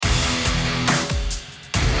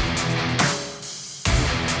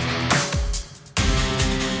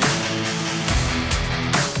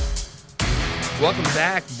Welcome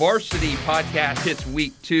back. Varsity Podcast hits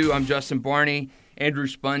week 2. I'm Justin Barney, Andrew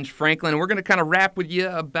Sponge Franklin, and we're going to kind of wrap with you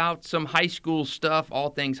about some high school stuff, all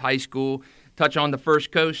things high school, touch on the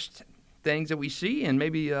First Coast things that we see, and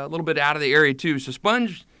maybe a little bit out of the area too. So,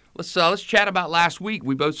 Sponge, let's chat about last week.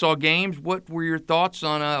 We both saw games. What were your thoughts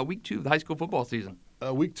on week 2 of the high school football season?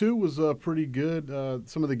 Week 2 was pretty good.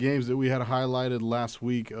 Some of the games that we had highlighted last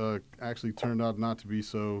week actually turned out not to be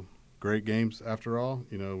so great games after all.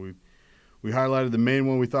 You know, we highlighted the main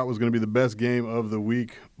one we thought was going to be the best game of the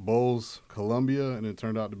week, Bolles-Columbia, and it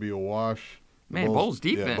turned out to be a wash. Man, Bolles'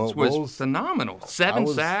 defense was phenomenal. 7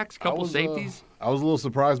 sacks, couple safeties. I was a little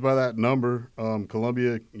surprised by that number.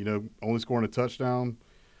 Columbia, only scoring a touchdown.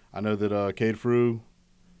 I know that Cade Frew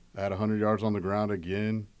had 100 yards on the ground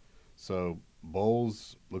again. So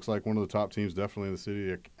Bolles looks like one of the top teams definitely in the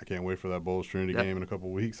city. I can't wait for that Bolles Trinity game in a couple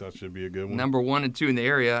of weeks. That should be a good one. Number 1 and 2 in the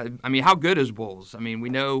area. I mean, how good is Bolles? I mean, we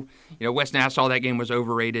know, West Nassau, that game was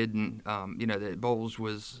overrated, and, that Bolles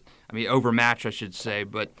was, overmatched, I should say.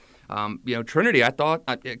 But, Trinity,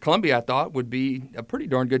 Columbia, I thought, would be a pretty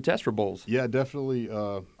darn good test for Bolles. Yeah, definitely.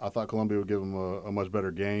 I thought Columbia would give them a much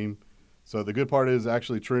better game. So the good part is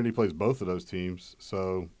actually Trinity plays both of those teams.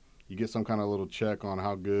 So you get some kind of little check on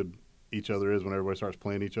how good each other is when everybody starts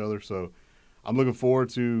playing each other. So I'm looking forward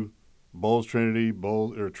to Bolles Trinity,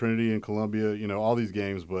 Trinity and Columbia, all these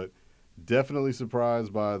games, but definitely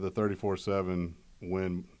surprised by the 34-7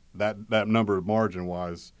 win, that number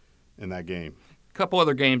margin-wise in that game. A couple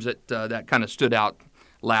other games that kind of stood out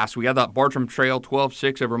last week. I thought Bartram Trail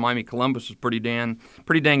 12-6 over Miami Columbus was pretty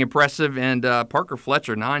dang impressive, and Parker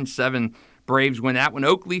Fletcher 9-7 Braves win that one.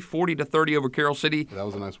 Oakley 40-30 over Carroll City. That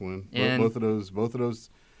was a nice win. Both of those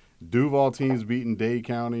Duval teams beating Dade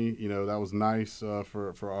County, that was nice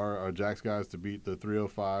for our Jacks guys to beat the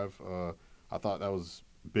 305. I thought that was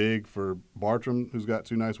big for Bartram, who's got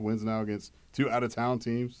 2 nice wins now against 2 out-of-town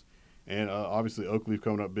teams. And obviously Oakley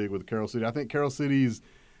coming up big with Carroll City. I think Carroll City's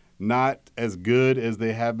not as good as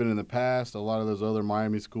they have been in the past. A lot of those other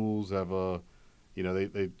Miami schools have,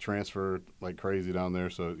 they transfer like crazy down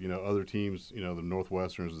there. So, other teams, the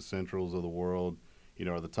Northwesterns, the Centrals of the world,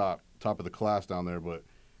 are the top of the class down there. But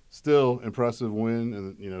still, impressive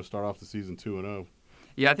win and, start off the season 2-0.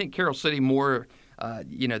 Yeah, I think Carroll City more,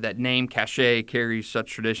 that name cachet carries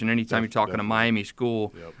such tradition. Anytime you're talking a Miami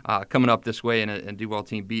school coming up this way and a Duval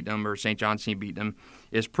team beat them or St. John's team beat them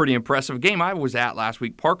is pretty impressive. Game I was at last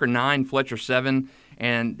week, Parker 9, Fletcher 7.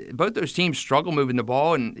 And both those teams struggle moving the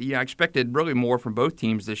ball, and I expected really more from both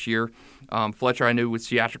teams this year. Fletcher, I knew with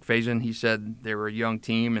Seatric Faison, he said they were a young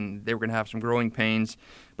team and they were going to have some growing pains.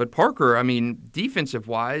 But Parker,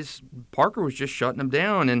 defensive-wise, Parker was just shutting them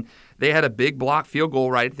down, and they had a big block field goal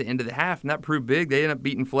right at the end of the half, and that proved big. They ended up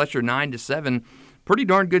beating Fletcher 9-7. Pretty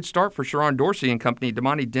darn good start for Sharon Dorsey and company.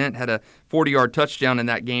 Damani Dent had a 40-yard touchdown in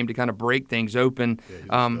that game to kind of break things open. He's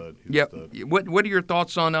a stud. What are your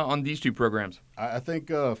thoughts on these two programs? I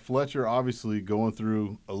think Fletcher obviously going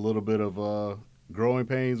through a little bit of growing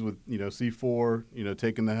pains with C4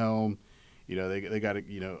 taking the helm. They got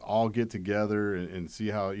to all get together and see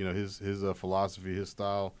how his philosophy, his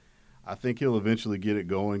style. I think he'll eventually get it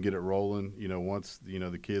going, get it rolling. Once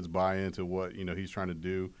the kids buy into what he's trying to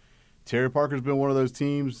do. Terry Parker's been one of those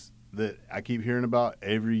teams that I keep hearing about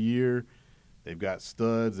every year. They've got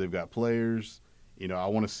studs, they've got players. I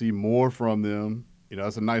want to see more from them.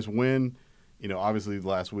 It's a nice win. Obviously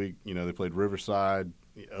last week, they played Riverside,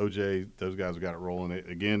 OJ. Those guys got it rolling.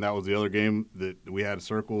 Again, that was the other game that we had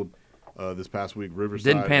circled this past week.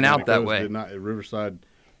 Riverside didn't pan out that way. Riverside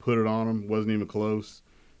put it on them. Wasn't even close.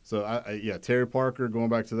 So Terry Parker. Going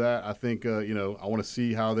back to that, I think I want to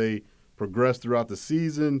see how they progress throughout the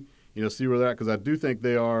season. See where they're at, because I do think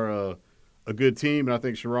they are a good team, and I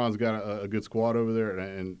think Sharon's got a good squad over there,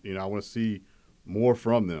 and I want to see more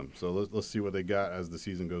from them. So let's see what they got as the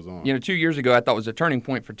season goes on. 2 years ago, I thought was a turning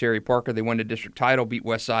point for Terry Parker. They won the district title, beat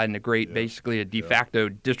Westside in basically a de facto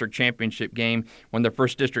district championship game, won their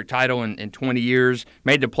first district title in 20 years,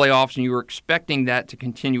 made the playoffs, and you were expecting that to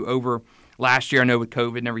continue over. Last year, I know with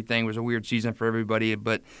COVID and everything, was a weird season for everybody.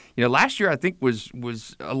 But, last year I think was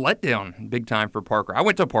a letdown big time for Parker. I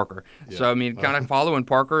went to Parker. Yeah. So, kind of following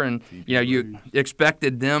Parker. And, you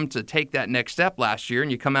expected them to take that next step last year.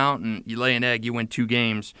 And you come out and you lay an egg. You win 2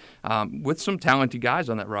 games with some talented guys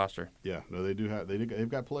on that roster. Yeah, no, they do have. They've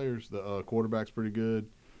got players. The quarterback's pretty good.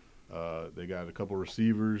 They got a couple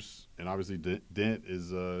receivers. And obviously Dent is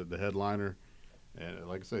the headliner. And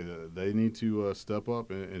like I say, they need to step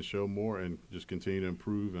up and show more and just continue to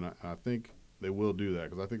improve. And I think they will do that,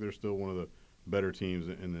 because I think they're still one of the better teams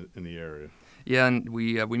in the area. Yeah, and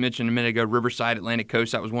we mentioned a minute ago Riverside, Atlantic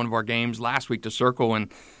Coast. That was one of our games last week to circle,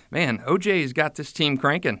 and man, OJ's got this team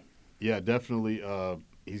cranking. Yeah, definitely.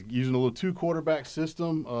 He's using a little 2-quarterback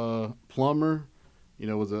system. Plummer,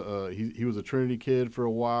 was he was a Trinity kid for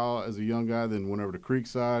a while as a young guy. Then went over to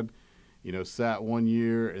Creekside, sat 1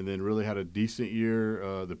 year and then really had a decent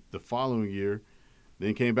year the following year.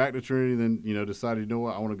 Then came back to Trinity. Then decided, I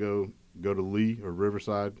want to go to Lee or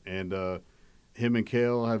Riverside, and him and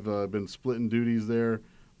Kale have been splitting duties there.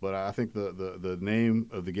 But I think the name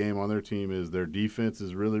of the game on their team is their defense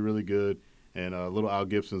is really, really good. And little Al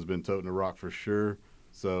Gibson's been toting the rock for sure.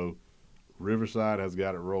 So Riverside has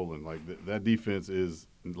got it rolling. Like that defense is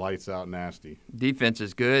lights out nasty. Defense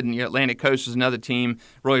is good. And Atlantic Coast is another team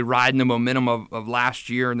really riding the momentum of last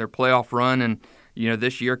year and their playoff run. And,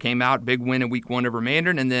 this year came out, big win in week 1 over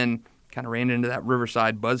Mandarin, and then kind of ran into that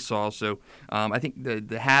Riverside buzzsaw. So I think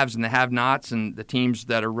the haves and the have-nots and the teams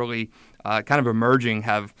that are really kind of emerging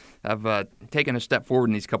have taken a step forward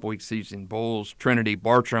in these couple weeks season. Bowles, Trinity,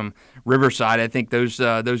 Bartram, Riverside. I think those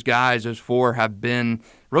guys, those 4, have been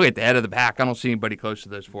really at the head of the pack. I don't see anybody close to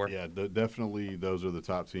those 4. Yeah, definitely those are the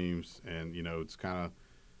top teams. And,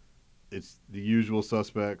 it's the usual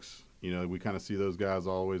suspects. We kind of see those guys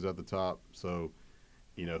always at the top. So,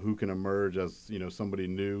 who can emerge as, somebody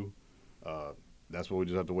new. That's what we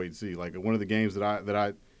just have to wait and see. Like one of the games that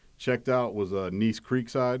I checked out was Nice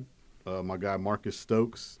Creekside. My guy Marcus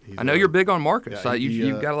Stokes. I know you're big on Marcus. Yeah,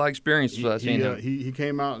 you've got a lot of experience seeing him. He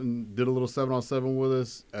came out and did a little 7-on-7 with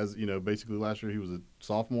us. As basically last year he was a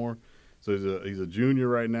sophomore, so he's a junior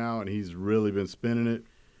right now, and he's really been spinning it.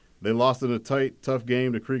 They lost in a tight, tough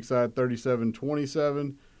game to Creekside,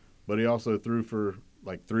 37-27, but he also threw for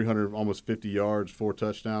like 300, almost 50 yards, 4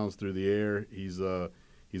 touchdowns through the air. He's a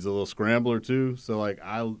little scrambler too, so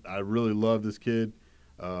I really love this kid.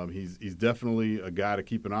 He's definitely a guy to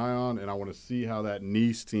keep an eye on, and I want to see how that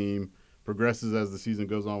Nice team progresses as the season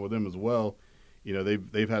goes on with them as well.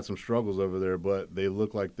 They've had some struggles over there, but they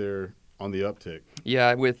look like they're on the uptick.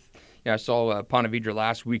 Yeah, I saw Ponte Vedra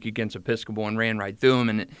last week against Episcopal and ran right through them,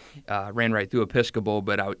 and ran right through Episcopal.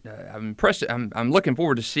 But I'm impressed. I'm looking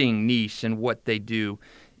forward to seeing Nice and what they do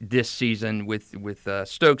this season with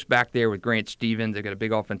Stokes back there, with Grant Stevens. They've got a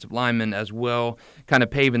big offensive lineman as well, kind of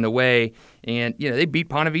paving the way. And they beat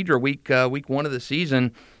Ponte Vedra week 1 of the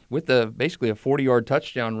season with basically a 40-yard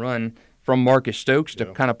touchdown run from Marcus Stokes to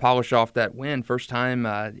kind of polish off that win. First time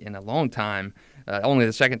in a long time. Only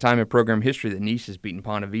the second time in program history that Nice has beaten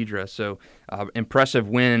Ponte Vedra. So impressive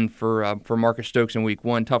win for Marcus Stokes in week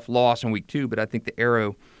 1. Tough loss in week 2, but I think the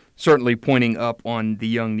arrow certainly pointing up on the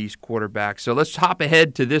young Nice quarterback. So let's hop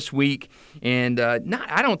ahead to this week, and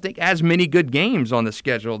I don't think as many good games on the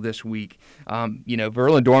schedule this week.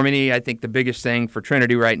 Verlin Dormany, I think the biggest thing for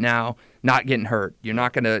Trinity right now, not getting hurt. You're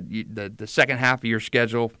not going to the second half of your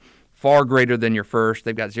schedule far greater than your first.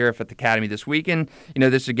 They've got Zarephath Academy this weekend.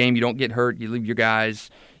 This is a game you don't get hurt. You leave your guys.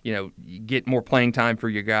 You get more playing time for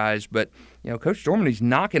your guys. But Coach Dormany's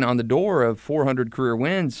knocking on the door of 400 career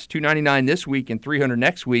wins, 299 this week and 300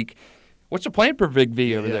 next week. What's the plan for Big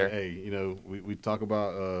V over there? Hey, we talk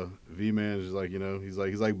about V-Man is like, he's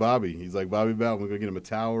like Bobby. He's like Bobby Bowden. We're gonna get him a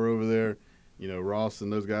tower over there. Ross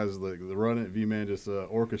and those guys like run it. V-Man just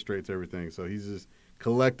orchestrates everything. So he's just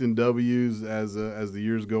collecting W's as the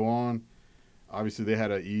years go on. Obviously, they had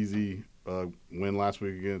an easy win last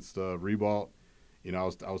week against Ribault. I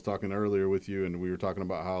was talking earlier with you, and we were talking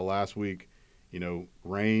about how last week,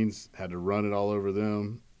 Raines had to run it all over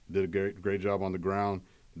them. Did a great job on the ground.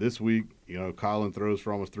 This week, Colin throws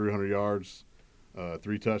for almost 300 yards,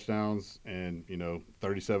 3 touchdowns, and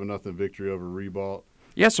 37-0 victory over Ribault.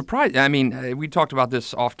 Yeah, surprised. I mean, we talked about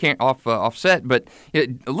this offset, but a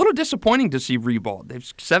little disappointing to see Ribault.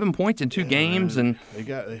 They've 7 points in 2 games, man.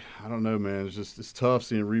 and I don't know, man. It's tough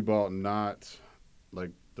seeing Ribault not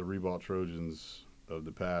like the Ribault Trojans of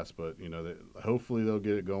the past, but hopefully they'll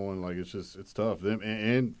get it going. Like it's tough. Them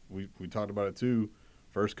and we talked about it too.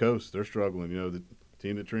 First Coast, they're struggling. The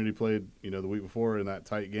team that Trinity played the week before in that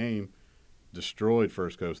tight game destroyed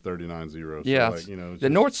First Coast 39-0. So yeah, the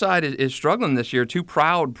North Side is struggling this year. 2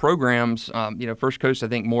 proud programs. First Coast, I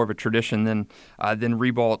think, more of a tradition than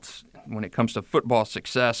Ribault when it comes to football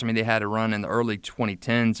success. I mean, they had a run in the early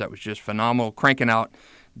 2010s that was just phenomenal, cranking out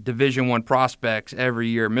Division I prospects every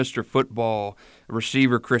year. Mr. Football,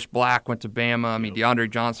 receiver Chris Black went to Bama. I mean, DeAndre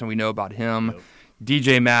Johnson, we know about him. Yep.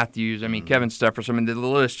 DJ Matthews, Kevin Steffers. I mean, the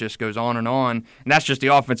list just goes on, and that's just the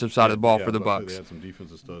offensive side of the ball for the Bucs. They had some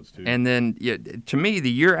defensive studs too. And then, to me,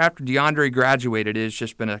 the year after DeAndre graduated, it's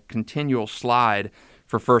just been a continual slide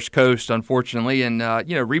for First Coast, unfortunately. And,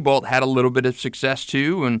 Ribault had a little bit of success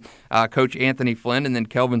too, and Coach Anthony Flynn and then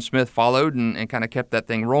Kelvin Smith followed and kind of kept that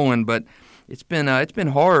thing rolling. But it's been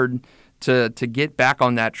hard to get back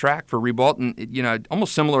on that track for Ribault, and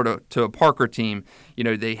almost similar to a Parker team.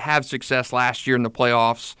 They have success last year in the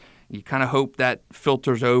playoffs. You kind of hope that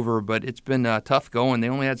filters over, but it's been tough going. They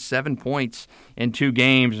only had 7 points in 2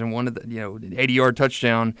 games, and one of the an 80-yard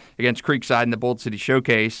touchdown against Creekside in the Bold City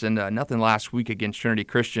Showcase, and nothing last week against Trinity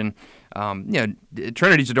Christian.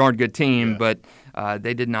 Trinity's a darn good team, but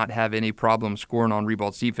they did not have any problem scoring on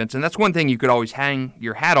Ribault's defense, and that's one thing you could always hang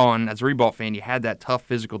your hat on as a Ribault fan. You had that tough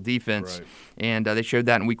physical defense, right. And they showed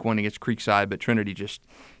that in Week 1 against Creekside, but Trinity just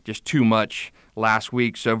too much last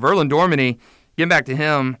week. So Verlin Dormany, getting back to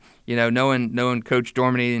him, knowing Coach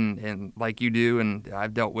Dormany and like you do, and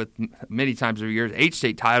I've dealt with many times over the years, 8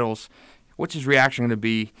 state titles. What's his reaction going to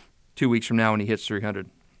be 2 weeks from now when he hits 300?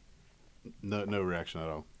 No reaction at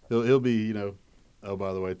all. He'll be, oh,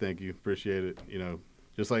 by the way, thank you, appreciate it.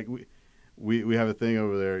 Just like we have a thing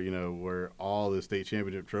over there, where all the state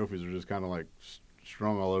championship trophies are just kind of like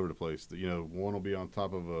strung all over the place. One will be on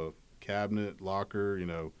top of a cabinet locker.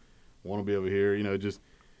 One will be over here.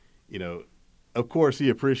 Of course, he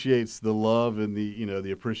appreciates the love and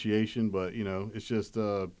the appreciation, but it's just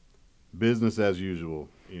business as usual.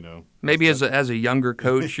 Maybe as a younger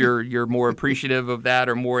coach, you're more appreciative of that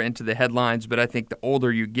or more into the headlines. But I think the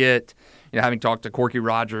older you get, having talked to Corky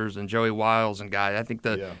Rogers and Joey Wiles and guys, I think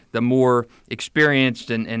the more experienced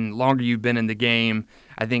and longer you've been in the game,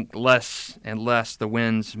 I think less and less the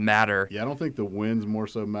wins matter. Yeah, I don't think the wins more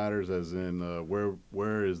so matters as in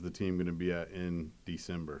where is the team going to be at in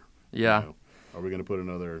December. Yeah. Are we going to put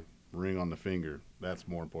another ring on the finger? That's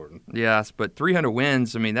more important. Yes, but 300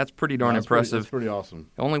 wins, that's pretty darn impressive. That's pretty awesome.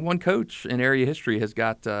 Only one coach in area history has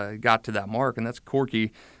got to that mark, and that's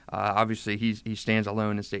Corky. Obviously, he stands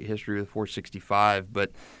alone in state history with 465.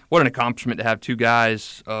 But what an accomplishment to have 2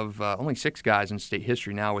 guys of only 6 guys in state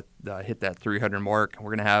history now with hit that 300 mark.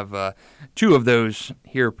 We're going to have 2 of those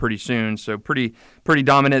here pretty soon. So pretty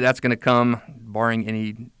dominant. That's going to come, barring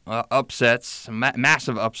any upsets,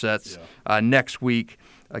 massive upsets next week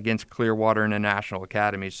against Clearwater International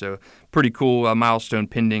Academy. So pretty cool milestone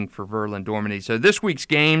pending for Verlin Dormany. So this week's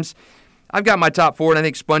games, I've got my top 4, and I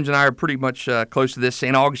think Sponge and I are pretty much close to this.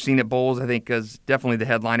 St. Augustine at Bowles, I think, is definitely the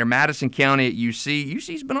headliner. Madison County at UC.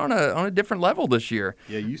 UC's been on a different level this year.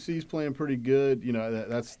 Yeah, UC's playing pretty good.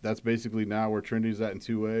 That's basically now where Trinity's at in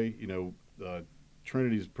 2A.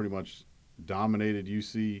 Trinity's pretty much dominated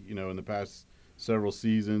UC, in the past several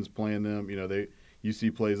seasons playing them.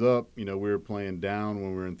 UC plays up. We were playing down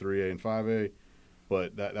when we were in 3A and 5A,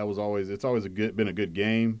 but that was always been a good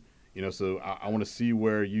game. So I want to see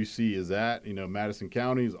where UC is at. Madison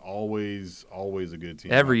County is always a good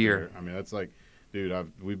team every year. That's like,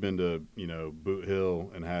 dude, we've been to Boot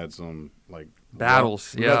Hill and had some like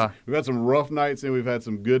battles. We've had some rough nights and we've had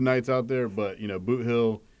some good nights out there. But Boot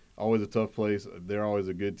Hill, always a tough place. They're always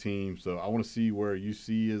a good team. So I want to see where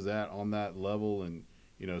UC is at on that level, and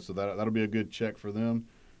so that'll be a good check for them.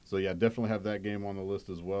 So yeah, definitely have that game on the list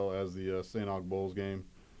as well as the St. Aug Bowles game.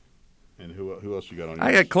 And who else you got on yours?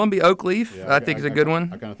 I got Columbia Oakleaf. Yeah, I think is a good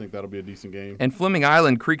one. I kind of think that'll be a decent game. And Fleming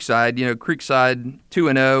Island Creekside. Creekside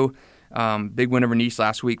 2-0. Big win over Nice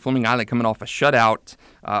last week. Fleming Island coming off a shutout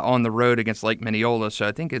on the road against Lake Mineola. So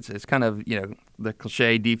I think it's kind of the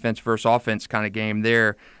cliche defense versus offense kind of game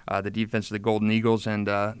there. The defense of the Golden Eagles, and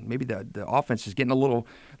maybe the offense is getting a little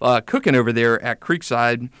cooking over there at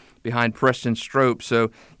Creekside behind Preston Strope.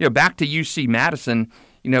 So back to UC Madison.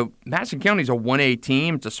 Madison County is a 1A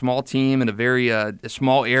team. It's a small team in a very a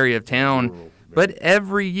small area of town. But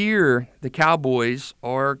every year, the Cowboys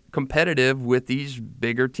are competitive with these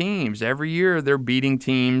bigger teams. Every year, they're beating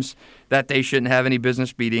teams that they shouldn't have any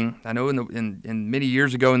business beating. I know in many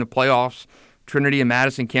years ago in the playoffs, Trinity and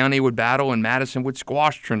Madison County would battle, and Madison would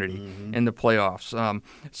squash Trinity in the playoffs.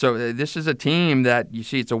 So this is a team that you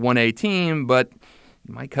see it's a 1A team, but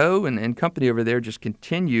Mike Ho and company over there just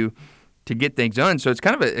continue to get things done. So it's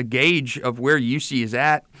kind of a gauge of where UC is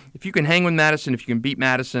at. If you can hang with Madison, if you can beat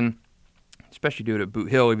Madison, especially do it at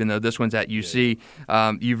Boot Hill, even though this one's at UC,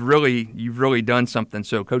 you've really done something.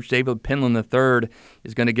 So Coach David Penland III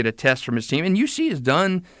is going to get a test from his team. And UC has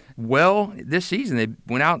done well this season. They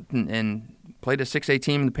went out and played a 6A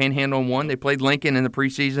team in the Panhandle and won. They played Lincoln in the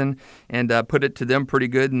preseason and put it to them pretty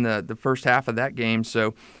good in the first half of that game.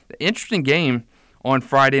 So interesting game on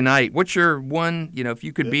Friday night. What's your one, if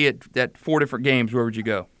you could be at 4 different games, where would you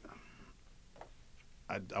go?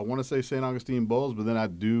 I want to say St. Augustine Bowles, but then I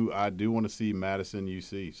do want to see Madison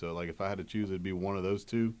UC. So, like, if I had to choose, it'd be one of those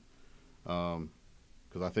two.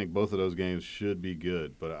 because I think both of those games should be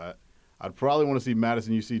good. But I'd probably want to see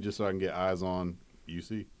Madison UC just so I can get eyes on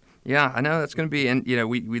UC. Yeah, I know that's going to be, and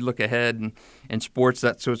we look ahead, and in sports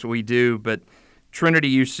that's what we do. But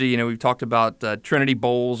Trinity UC, we've talked about Trinity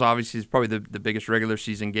Bowls. Obviously, is probably the biggest regular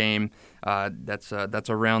season game that's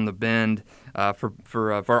around the bend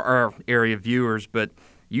for our area viewers. But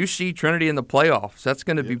UC Trinity in the playoffs, that's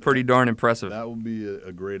going to be pretty darn impressive. That will be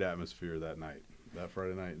a great atmosphere that night, that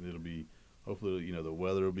Friday night, and it'll be hopefully the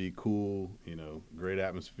weather will be cool. Great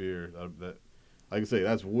atmosphere. That like I say,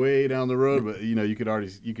 that's way down the road, but you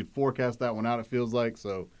could forecast that one out. It feels like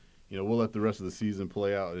so. We'll let the rest of the season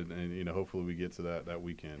play out, and hopefully we get to that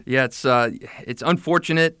weekend. Yeah, it's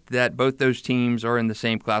unfortunate that both those teams are in the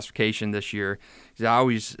same classification this year. I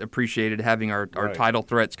always appreciated having our title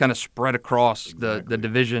threats kind of spread across the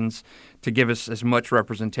divisions to give us as much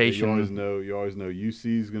representation. Yeah, you always know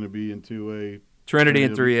UC is going to be in 2A. Trinity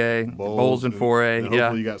in 3A, Bowls in 4A. And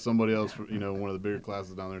hopefully you got somebody else, one of the bigger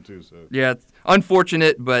classes down there too. So yeah, it's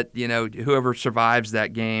unfortunate, but whoever survives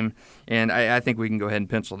that game, and I think we can go ahead and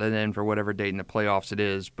pencil that in for whatever date in the playoffs it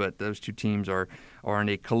is. But those two teams are in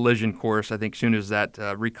a collision course. I think as soon as that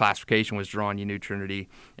reclassification was drawn, you knew Trinity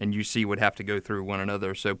and UC would have to go through one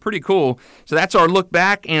another. So pretty cool. So that's our look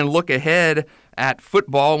back and look ahead at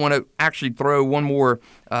football. I want to actually throw one more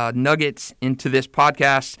nugget into this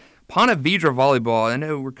podcast. Ponte Vedra volleyball. I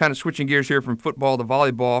know we're kind of switching gears here from football to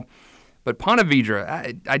volleyball, but Ponte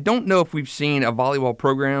Vedra, I don't know if we've seen a volleyball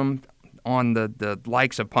program on the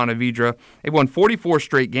likes of Ponte Vedra. They won 44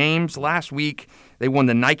 straight games. Last week, they won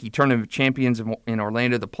the Nike Tournament of Champions in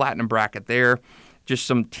Orlando, the Platinum bracket there. Just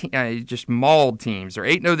some just mauled teams. They're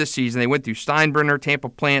 8-0 this season. They went through Steinbrenner, Tampa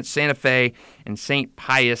Plant, Santa Fe, and St.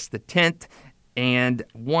 Pius X, and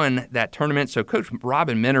won that tournament. So Coach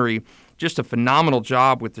Robin Menery, just a phenomenal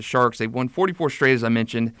job with the Sharks. They've won 44 straight, as I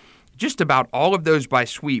mentioned, just about all of those by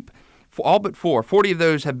sweep. All but 40 of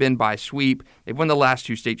those have been by sweep. They've won the last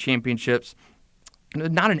 2 state championships.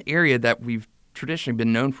 Not an area that we've traditionally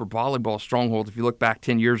been known for volleyball strongholds if you look back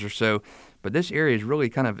 10 years or so, but this area is really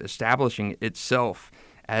kind of establishing itself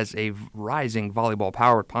as a rising volleyball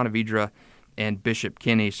power with Ponte Vedra and Bishop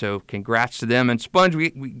Kenny. So congrats to them. And Sponge,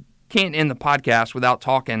 we can't end the podcast without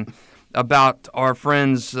talking about our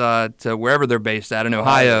friends to wherever they're based at in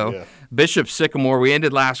Ohio. Yeah. Bishop Sycamore, we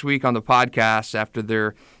ended last week on the podcast after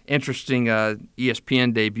their interesting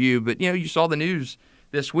ESPN debut. But, you saw the news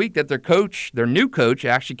this week that their new coach,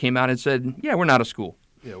 actually came out and said, yeah, we're not a school.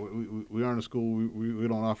 Yeah, we aren't a school. We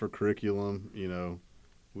don't offer curriculum.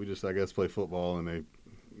 We just, I guess, play football, and they,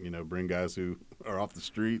 bring guys who are off the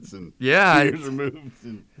streets and years removed,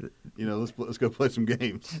 and let's go play some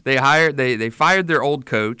games. They fired their old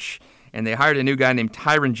coach, and they hired a new guy named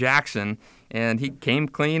Tyron Jackson, and he came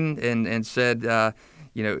clean and said,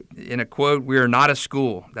 in a quote, "We are not a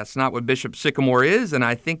school. That's not what Bishop Sycamore is," and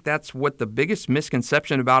I think that's what the biggest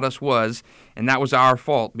misconception about us was, and that was our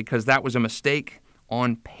fault because that was a mistake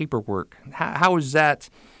on paperwork. How is that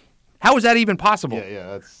even possible?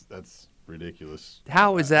 Yeah, that's ridiculous.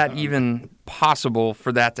 How is that even possible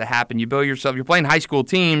for that to happen? You bill yourself. You're playing high school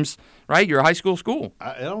teams, right? You're a high school school.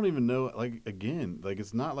 I don't even know.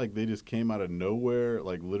 It's not like they just came out of nowhere.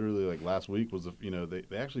 Literally, last week was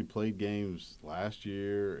they actually played games last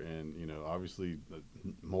year, and obviously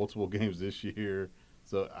multiple games this year.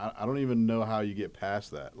 So I don't even know how you get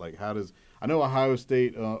past that. I know Ohio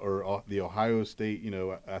State or the Ohio State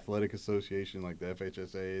Athletic Association, like the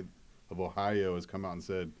FHSA of Ohio, has come out and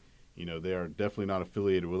said, they are definitely not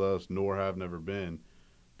affiliated with us, nor have never been.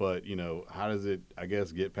 But, how does it, I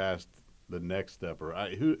guess, get past the next step? Or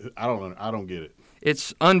I don't know. I don't get it.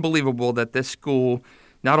 It's unbelievable that this school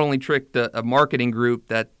not only tricked a marketing group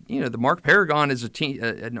that, the Mark Paragon is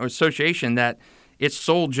an association that its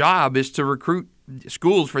sole job is to recruit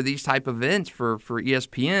schools for these type of events for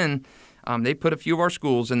ESPN. They put a few of our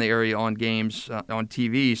schools in the area on games on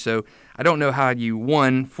TV. So I don't know how you,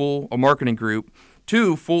 one, fool a marketing group,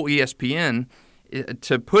 two, fool ESPN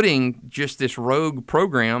to putting just this rogue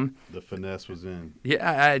program. The finesse was in.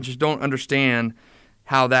 Yeah, I just don't understand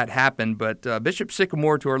how that happened. But Bishop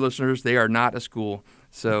Sycamore, to our listeners, they are not a school.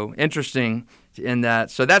 So interesting in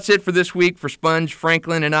that. So that's it for this week for Sponge,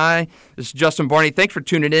 Franklin, and I. This is Justin Barney. Thanks for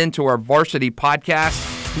tuning in to our Varsity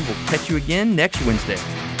podcast. We will catch you again next Wednesday.